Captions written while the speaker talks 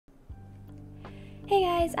Hey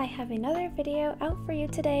guys, I have another video out for you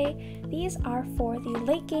today. These are for the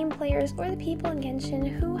late game players or the people in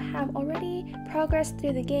Genshin who have already progressed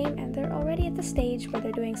through the game and they're already at the stage where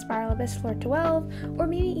they're doing Spiral Abyss floor 12 or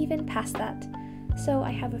maybe even past that. So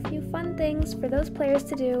I have a few fun things for those players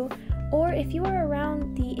to do, or if you are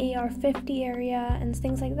around the AR 50 area and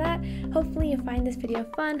things like that, hopefully you find this video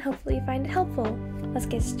fun, hopefully you find it helpful. Let's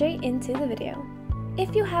get straight into the video.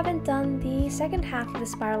 If you haven't done the second half of the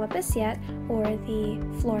Spiral Abyss yet, or the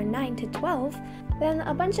floor 9 to 12, then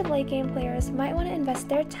a bunch of late game players might want to invest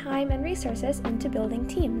their time and resources into building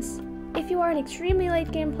teams. If you are an extremely late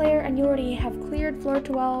game player and you already have cleared floor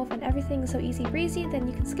 12 and everything is so easy breezy, then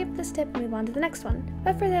you can skip this tip and move on to the next one.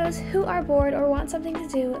 But for those who are bored or want something to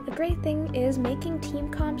do, the great thing is making team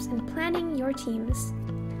comps and planning your teams.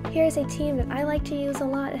 Here's a team that I like to use a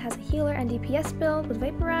lot. It has a healer and DPS build with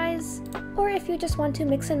Vaporize. Or if you just want to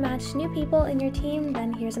mix and match new people in your team,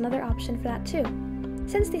 then here's another option for that too.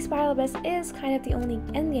 Since the Spiral Abyss is kind of the only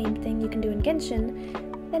endgame thing you can do in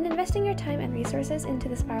Genshin, then investing your time and resources into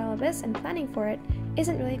the Spiral Abyss and planning for it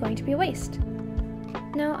isn't really going to be a waste.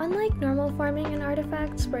 Now, unlike normal farming and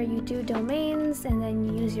artifacts where you do domains and then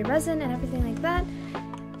you use your resin and everything like that,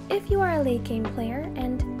 if you are a late game player,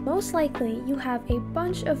 and most likely you have a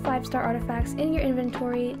bunch of 5-star artifacts in your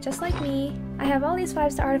inventory, just like me, I have all these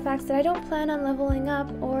 5-star artifacts that I don't plan on leveling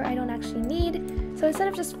up or I don't actually need, so instead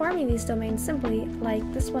of just farming these domains simply,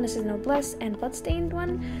 like this one is a Noblesse and Bloodstained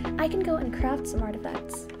one, I can go and craft some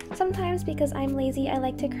artifacts. Sometimes because I'm lazy, I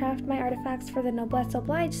like to craft my artifacts for the Noblesse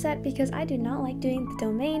Oblige set because I do not like doing the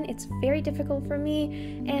domain. It's very difficult for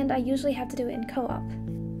me, and I usually have to do it in co-op.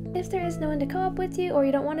 If there is no one to co-op with you or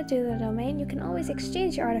you don't want to do the domain, you can always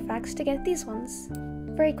exchange your artifacts to get these ones.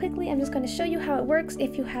 Very quickly, I'm just going to show you how it works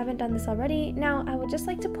if you haven't done this already. Now, I would just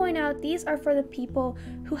like to point out these are for the people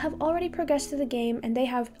who have already progressed through the game and they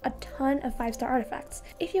have a ton of 5-star artifacts.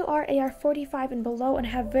 If you are AR 45 and below and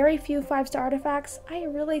have very few 5-star artifacts, I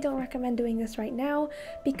really don't recommend doing this right now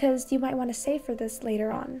because you might want to save for this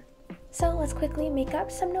later on. So let's quickly make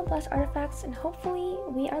up some Noblesse artifacts and hopefully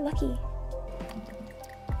we are lucky.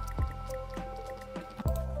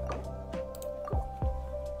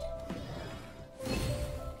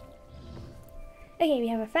 Okay, we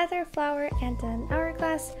have a feather, flower, and an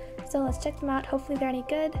hourglass, so let's check them out. Hopefully they're any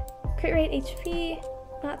good. Crit rate HP,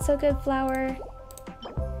 not so good flower,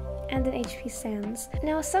 and an HP sands.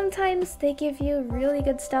 Now sometimes they give you really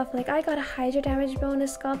good stuff, like I got a Hydra damage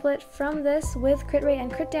bonus goblet from this with crit rate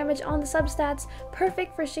and crit damage on the substats,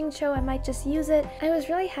 perfect for Xingqiu. I might just use it. I was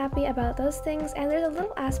really happy about those things, and there's a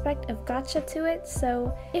little aspect of gacha to it,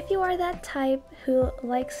 so if you are that type who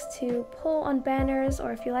likes to pull on banners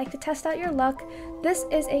or if you like to test out your luck, this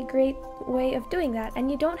is a great way of doing that, and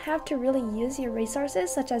you don't have to really use your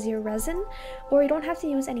resources such as your resin, or you don't have to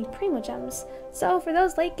use any primogems. So for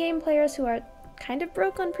those late game players who are kind of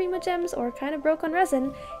broke on primogems or kind of broke on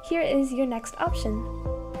resin, here is your next option.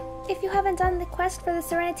 If you haven't done the quest for the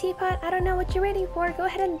Serenity Pot, I don't know what you're waiting for, go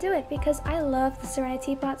ahead and do it because I love the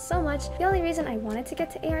Serenity Pot so much. The only reason I wanted to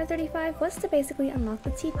get to AR 35 was to basically unlock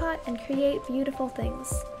the teapot and create beautiful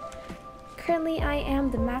things. Currently I am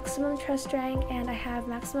the maximum trust rank and I have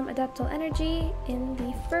maximum adeptal energy in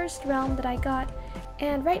the first realm that I got,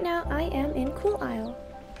 and right now I am in Cool Isle.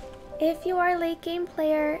 If you are a late game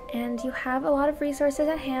player and you have a lot of resources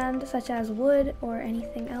at hand, such as wood or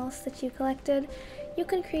anything else that you collected, you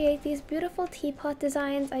can create these beautiful teapot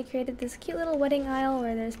designs. I created this cute little wedding aisle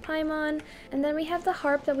where there's Paimon, and then we have the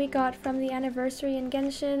harp that we got from the anniversary in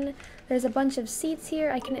Genshin. There's a bunch of seats here.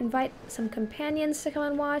 I can invite some companions to come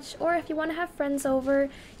and watch, or if you want to have friends over,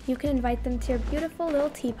 you can invite them to your beautiful little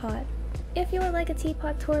teapot. If you would like a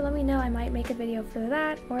teapot tour, let me know. I might make a video for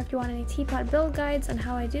that, or if you want any teapot build guides on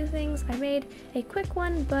how I do things, I made a quick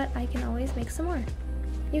one, but I can always make some more.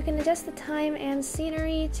 You can adjust the time and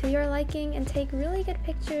scenery to your liking and take really good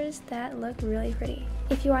pictures that look really pretty.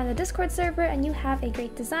 If you are on the Discord server and you have a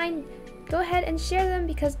great design, go ahead and share them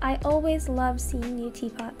because I always love seeing new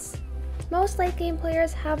teapots. Most late game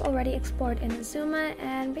players have already explored Inazuma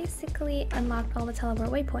and basically unlocked all the teleport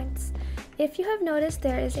waypoints. If you have noticed,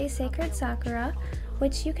 there is a Sacred Sakura,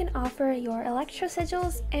 which you can offer your Electro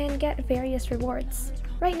Sigils and get various rewards.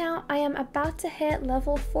 Right now, I am about to hit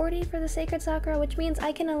level 40 for the Sacred Sakura, which means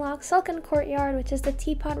I can unlock Sulcan Courtyard, which is the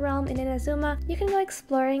teapot realm in Inazuma. You can go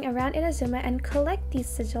exploring around Inazuma and collect these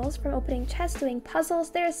sigils from opening chests, doing puzzles.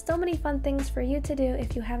 There are so many fun things for you to do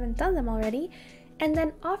if you haven't done them already. And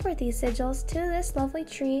then offer these sigils to this lovely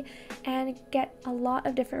tree and get a lot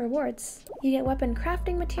of different rewards. You get weapon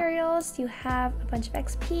crafting materials, you have a bunch of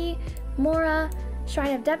XP, Mora,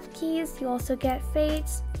 Shrine of Depth keys, you also get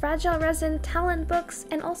fates, fragile resin, talent books,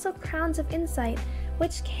 and also crowns of insight,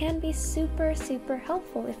 which can be super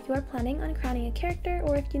helpful if you are planning on crowning a character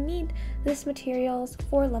or if you need this materials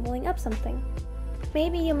for leveling up something.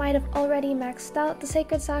 Maybe you might have already maxed out the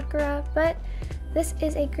Sacred Sakura, but this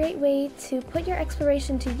is a great way to put your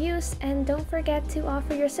exploration to use, and don't forget to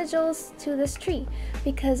offer your sigils to this tree,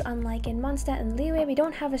 because unlike in Mondstadt and Liyue, we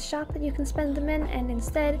don't have a shop that you can spend them in, and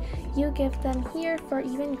instead you give them here for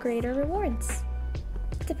even greater rewards.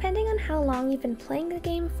 Depending on how long you've been playing the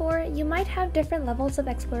game for, you might have different levels of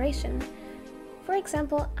exploration. For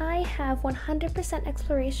example, I have 100%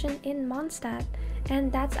 exploration in Mondstadt,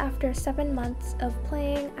 and that's after 7 months of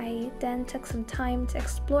playing. I then took some time to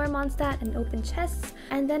explore Mondstadt and open chests,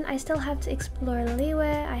 and then I still have to explore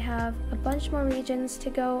Liyue. I have a bunch more regions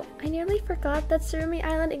to go. I nearly forgot that Surumi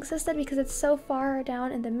Island existed because it's so far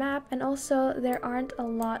down in the map, and also there aren't a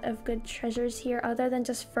lot of good treasures here other than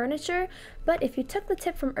just furniture. But if you took the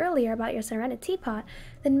tip from earlier about your ceramic teapot,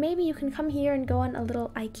 then maybe you can come here and go on a little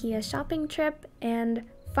IKEA shopping trip and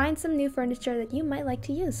find some new furniture that you might like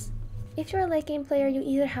to use. If you're a late game player, you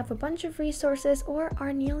either have a bunch of resources or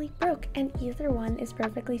are nearly broke, and either one is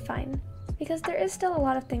perfectly fine. Because there is still a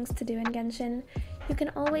lot of things to do in Genshin. You can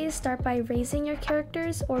always start by raising your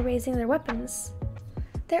characters or raising their weapons.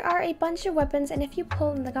 There are a bunch of weapons, and if you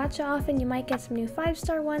pull in the gacha often, you might get some new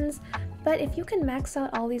 5-star ones. But if you can max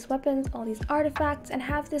out all these weapons, all these artifacts, and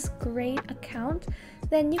have this great account,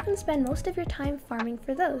 then you can spend most of your time farming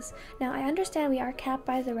for those. Now, I understand we are capped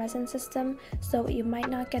by the resin system, so you might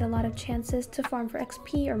not get a lot of chances to farm for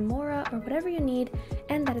XP or Mora or whatever you need,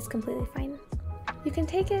 and that is completely fine. You can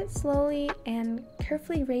take it slowly and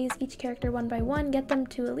carefully raise each character one by one, get them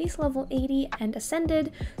to at least level 80 and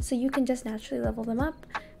ascended, so you can just naturally level them up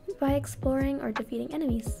by exploring or defeating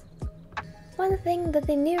enemies. One thing that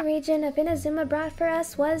the new region of Inazuma brought for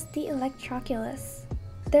us was the Electroculus.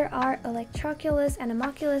 There are Electroculus,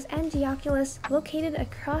 Animoculus, and Geoculus located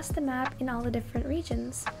across the map in all the different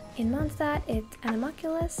regions. In Mondstadt, it's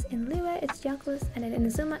Animoculus, in Liyue, it's Geoculus, and in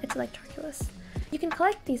Inazuma, it's Electroculus. You can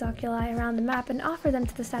collect these oculi around the map and offer them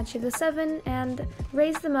to the Statue of the Seven and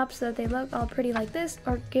raise them up so that they look all pretty like this,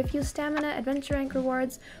 or give you stamina, adventure rank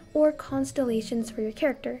rewards, or constellations for your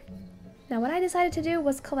character. Now, what I decided to do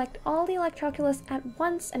was collect all the Electroculus at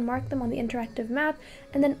once and mark them on the interactive map,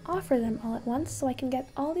 and then offer them all at once so I can get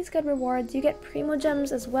all these good rewards. You get Primo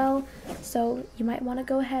Gems as well, so you might want to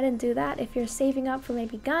go ahead and do that if you're saving up for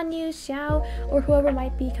maybe Ganyu, Xiao, or whoever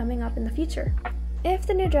might be coming up in the future. If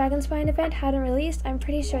the new Dragonspine event hadn't released, I'm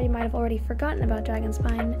pretty sure you might have already forgotten about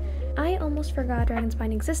Dragonspine. I almost forgot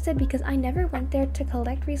Dragonspine existed because I never went there to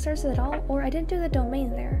collect resources at all, or I didn't do the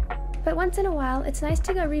domain there. But once in a while, it's nice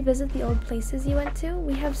to go revisit the old places you went to.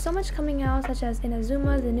 We have so much coming out, such as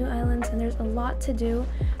Inazuma, the new islands, and there's a lot to do.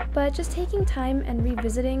 But just taking time and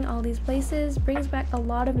revisiting all these places brings back a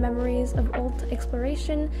lot of memories of old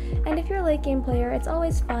exploration. And if you're a late game player, it's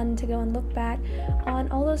always fun to go and look back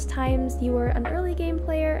on all those times you were an early game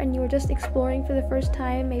player and you were just exploring for the first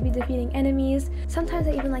time, maybe defeating enemies. Sometimes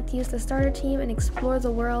I even like to use the starter team and explore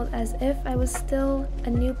the world as if I was still a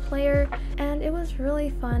new player, and it was really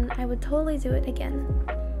fun. I would totally do it again.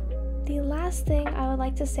 The last thing I would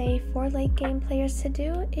like to say for late game players to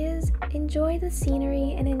do is enjoy the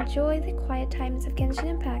scenery and enjoy the quiet times of Genshin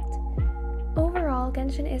Impact. Overall,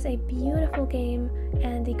 Genshin is a beautiful game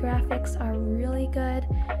and the graphics are really good.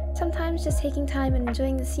 Sometimes just taking time and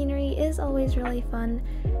enjoying the scenery is always really fun,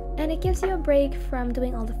 and it gives you a break from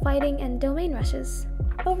doing all the fighting and domain rushes.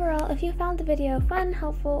 Overall, if you found the video fun,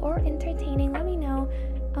 helpful, or entertaining, let me know.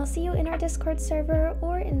 I'll see you in our Discord server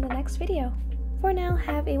or in the next video. For now,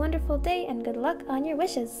 have a wonderful day and good luck on your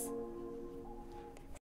wishes!